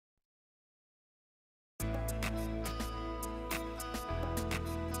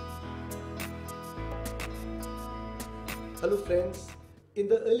Hello friends. In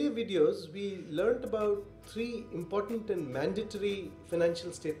the earlier videos, we learned about three important and mandatory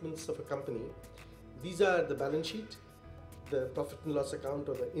financial statements of a company. These are the balance sheet, the profit and loss account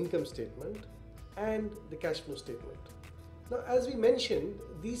or the income statement, and the cash flow statement. Now, as we mentioned,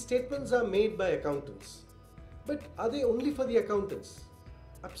 these statements are made by accountants. But are they only for the accountants?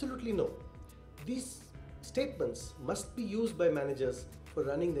 Absolutely no. These statements must be used by managers for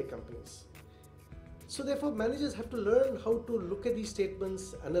running their companies. So therefore, managers have to learn how to look at these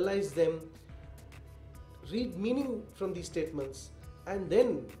statements, analyze them, read meaning from these statements, and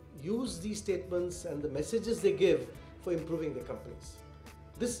then use these statements and the messages they give for improving their companies.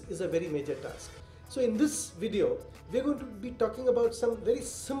 This is a very major task. So in this video, we're going to be talking about some very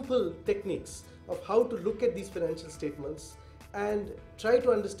simple techniques of how to look at these financial statements and try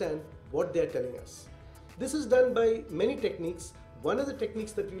to understand what they're telling us. This is done by many techniques. One of the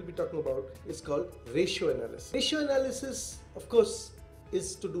techniques that we'll be talking about is called ratio analysis. Ratio analysis, of course,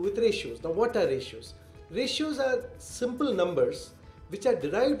 is to do with ratios. Now, what are ratios? Ratios are simple numbers which are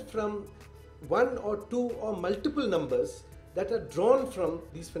derived from one or two or multiple numbers that are drawn from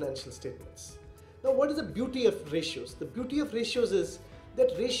these financial statements. Now, what is the beauty of ratios? The beauty of ratios is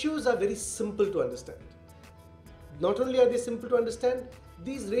that ratios are very simple to understand. Not only are they simple to understand,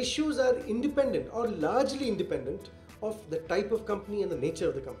 these ratios are independent or largely independent of the type of company and the nature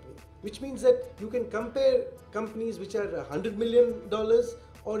of the company, which means that you can compare companies which are $100 million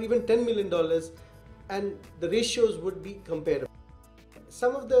or even $10 million and the ratios would be comparable.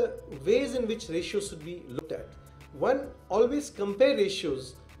 Some of the ways in which ratios should be looked at. One, always compare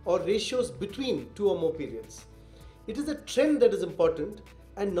ratios or ratios between two or more periods. It is the trend that is important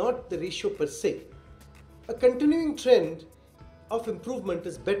and not the ratio per se. A continuing trend of improvement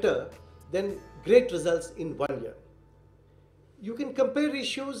is better than great results in 1 year. You can compare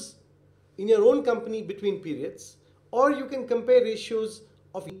ratios in your own company between periods, or you can compare ratios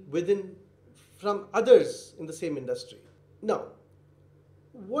of from others in the same industry. Now,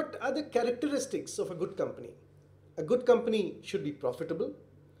 what are the characteristics of a good company? A good company should be profitable.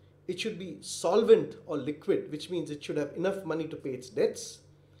 It should be solvent or liquid, which means it should have enough money to pay its debts.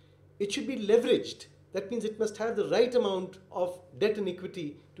 It should be leveraged. That means it must have the right amount of debt and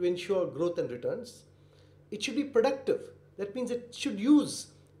equity to ensure growth and returns. It should be productive. That means it should use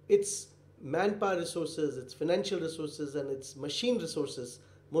its manpower resources, its financial resources, and its machine resources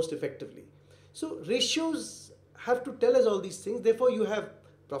most effectively. So ratios have to tell us all these things. Therefore, you have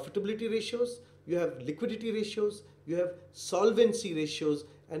profitability ratios, you have liquidity ratios, you have solvency ratios,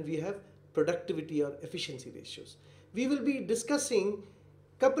 and we have productivity or efficiency ratios. We will be discussing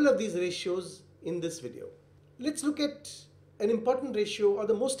a couple of these ratios in this video. Let's look at an important ratio or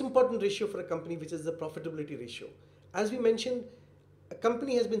the most important ratio for a company, which is the profitability ratio. As we mentioned, a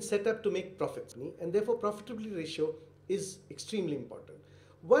company has been set up to make profits, and therefore profitability ratio is extremely important.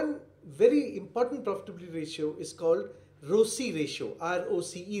 One very important profitability ratio is called ROCE ratio,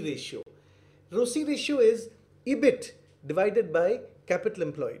 ROCE ratio. ROCE ratio is EBIT divided by capital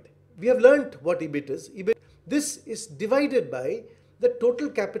employed. We have learned what EBIT is. This is divided by the total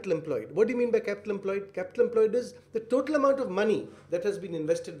capital employed. What do you mean by capital employed? Capital employed is the total amount of money that has been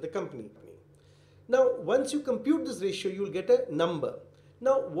invested in the company. Now, once you compute this ratio, you will get a number.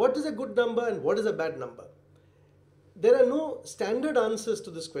 Now, what is a good number and what is a bad number? There are no standard answers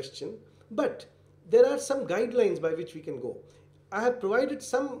to this question, but there are some guidelines by which we can go. I have provided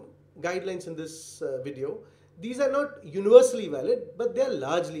some guidelines in this video. These are not universally valid, but they are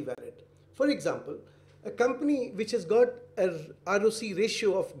largely valid. For example, a company which has got a ROCE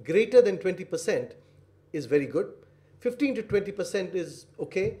ratio of greater than 20% is very good. 15 to 20% is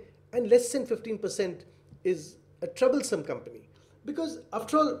okay. And less than 15% is a troublesome company. Because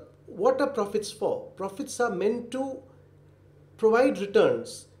after all, what are profits for? Profits are meant to provide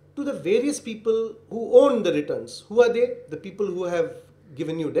returns to the various people who own the returns. Who are they? The people who have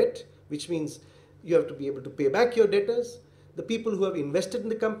given you debt, which means you have to be able to pay back your debtors. The people who have invested in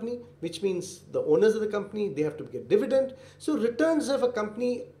the company, which means the owners of the company, they have to get dividend. So returns of a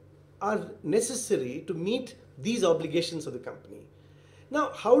company are necessary to meet these obligations of the company.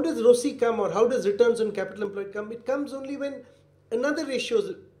 Now, how does ROCE come, or how does returns on capital employed come? It comes only when another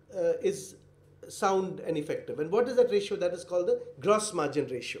ratio is sound and effective. And what is that ratio? That is called the gross margin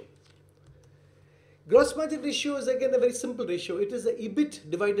ratio. Gross margin ratio is again a very simple ratio. It is the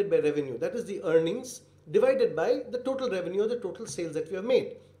EBIT divided by revenue. That is the earnings divided by the total revenue or the total sales that we have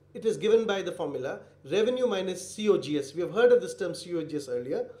made. It is given by the formula revenue minus COGS. We have heard of this term COGS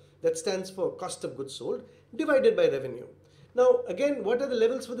earlier. That stands for cost of goods sold divided by revenue. Now, again, what are the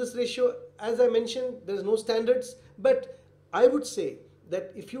levels for this ratio? As I mentioned, there is no standards, but I would say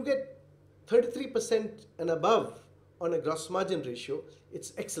that if you get 33% and above on a gross margin ratio,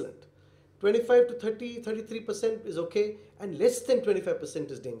 it's excellent. 25 to 30, 33% is okay, and less than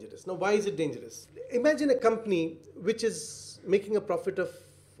 25% is dangerous. Now, why is it dangerous? Imagine a company which is making a profit of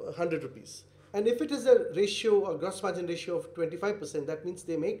 100 rupees. And if it is a ratio or gross margin ratio of 25%, that means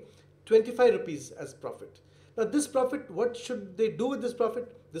they make 25 rupees as profit. Now, this profit, what should they do with this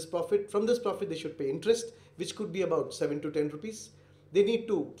profit? From this profit, they should pay interest, which could be about 7 to 10 rupees. They need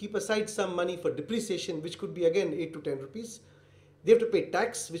to keep aside some money for depreciation, which could be again 8 to 10 rupees. They have to pay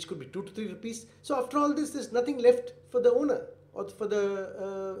tax, which could be 2 to 3 rupees. So after all this, there's nothing left for the owner or for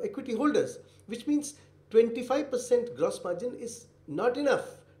the equity holders, which means 25% gross margin is not enough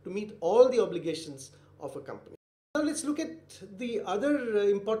to meet all the obligations of a company. Now let's look at the other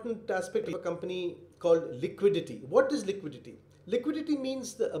important aspect of a company called liquidity. What is liquidity? Liquidity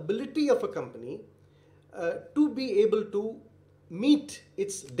means the ability of a company to be able to meet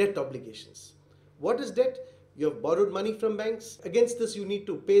its debt obligations. What is debt? You have borrowed money from banks. Against this, you need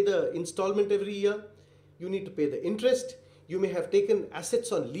to pay the installment every year. You need to pay the interest. You may have taken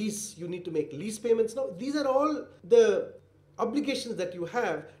assets on lease. You need to make lease payments. Now, these are all the obligations that you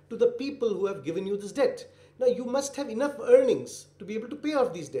have to the people who have given you this debt. Now, you must have enough earnings to be able to pay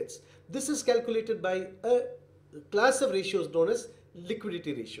off these debts. This is calculated by a class of ratios known as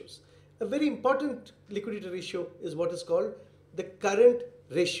liquidity ratios. A very important liquidity ratio is what is called the current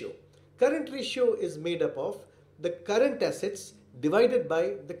ratio. Current ratio is made up of the current assets divided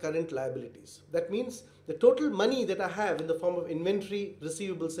by the current liabilities. That means the total money that I have in the form of inventory,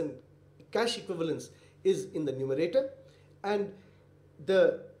 receivables and cash equivalents is in the numerator, and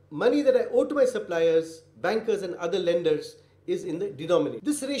the money that I owe to my suppliers, bankers and other lenders is in the denominator.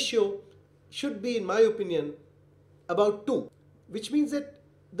 This ratio should be, in my opinion, about 2, which means that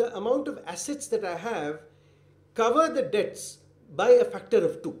the amount of assets that I have cover the debts by a factor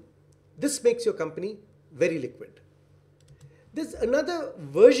of 2. This makes your company very liquid. There's another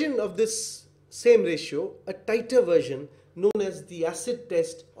version of this same ratio, a tighter version known as the acid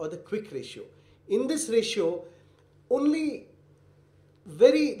test or the quick ratio. In this ratio, only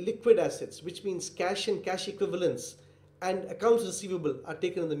very liquid assets, which means cash and cash equivalents and accounts receivable, are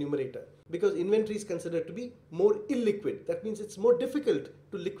taken in the numerator, because inventory is considered to be more illiquid. That means it's more difficult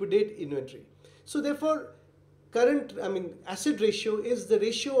to liquidate inventory. So therefore, acid ratio is the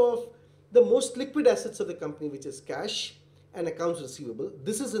ratio of the most liquid assets of the company, which is cash and accounts receivable.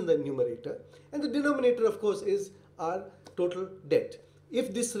 This is in the numerator, and the denominator, of course, is our total debt.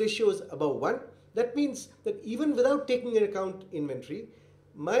 If this ratio is above 1, that means that even without taking into account inventory,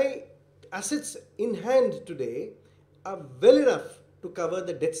 my assets in hand today are well enough to cover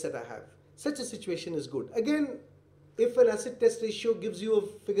the debts that I have. Such a situation is good. Again, if an acid test ratio gives you a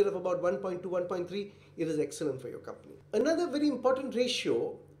figure of about 1.2, 1.3, it is excellent for your company. Another very important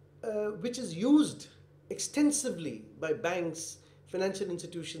ratio which is used extensively by banks, financial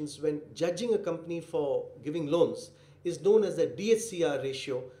institutions when judging a company for giving loans is known as the DSCR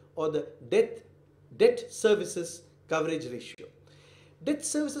ratio, or the debt services coverage ratio. Debt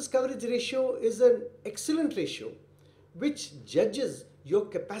services coverage ratio is an excellent ratio which judges your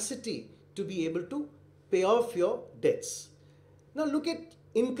capacity to be able to pay off your debts. Now look at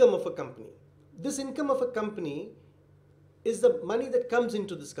income of a company. This income of a company is the money that comes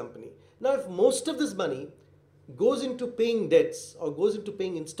into this company. Now, if most of this money goes into paying debts or goes into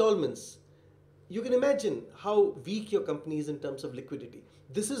paying installments, you can imagine how weak your company is in terms of liquidity.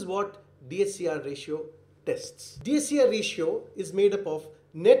 This is what DSCR ratio tests. DSCR ratio is made up of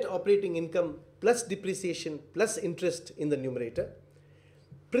net operating income plus depreciation plus interest in the numerator,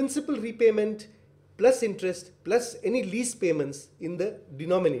 principal repayment plus interest plus any lease payments in the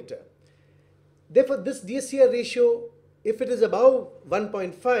denominator. Therefore, this DSCR ratio, if it is above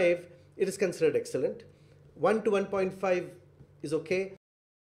 1.5, it is considered excellent. 1 to 1.5 is okay.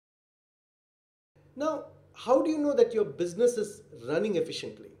 Now, how do you know that your business is running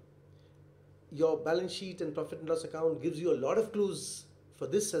efficiently? Your balance sheet and profit and loss account gives you a lot of clues for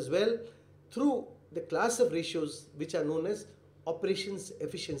this as well through the class of ratios which are known as operations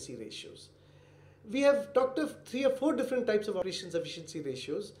efficiency ratios. We have talked of 3 or 4 different types of operations efficiency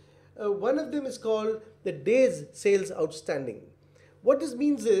ratios. One of them is called the days sales outstanding. What this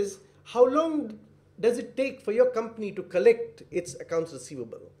means is how long does it take for your company to collect its accounts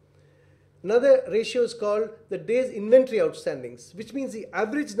receivable. Another ratio is called the days inventory outstandings, which means the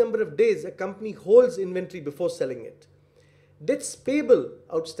average number of days a company holds inventory before selling it. Debts payable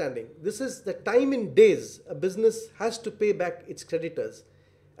outstanding. This is the time in days a business has to pay back its creditors.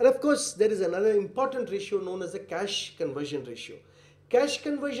 And of course, there is another important ratio known as the cash conversion ratio. Cash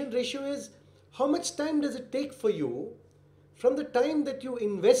conversion ratio is how much time does it take for you from the time that you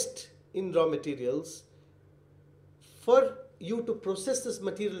invest in raw materials for you to process this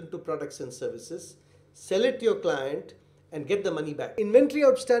material into products and services, sell it to your client, and get the money back. Inventory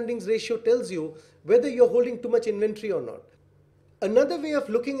outstandings ratio tells you whether you're holding too much inventory or not. Another way of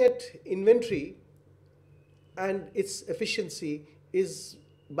looking at inventory and its efficiency is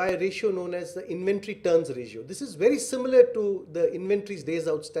by a ratio known as the inventory turns ratio. This is very similar to the inventory's days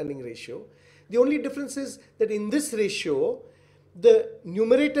outstanding ratio. The only difference is that in this ratio, the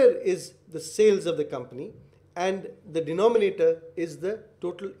numerator is the sales of the company and the denominator is the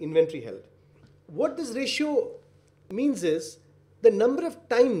total inventory held. What this ratio means is the number of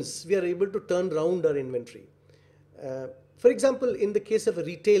times we are able to turn around our inventory. For example, in the case of a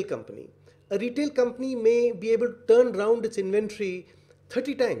retail company may be able to turn around its inventory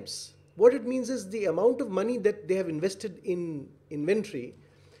 30 times. What it means is the amount of money that they have invested in inventory,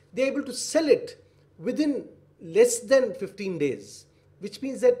 they're able to sell it within less than 15 days, which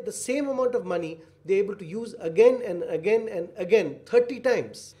means that the same amount of money they're able to use again and again and again 30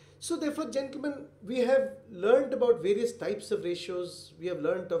 times. So therefore, gentlemen, we have learned about various types of ratios. We have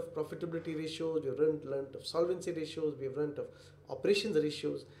learned of profitability ratios, we have learned of solvency ratios, we have learned of operations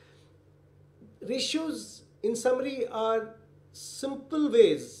ratios. Ratios, in summary, are simple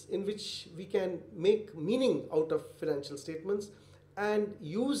ways in which we can make meaning out of financial statements and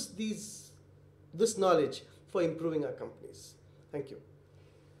use this knowledge for improving our companies. Thank you.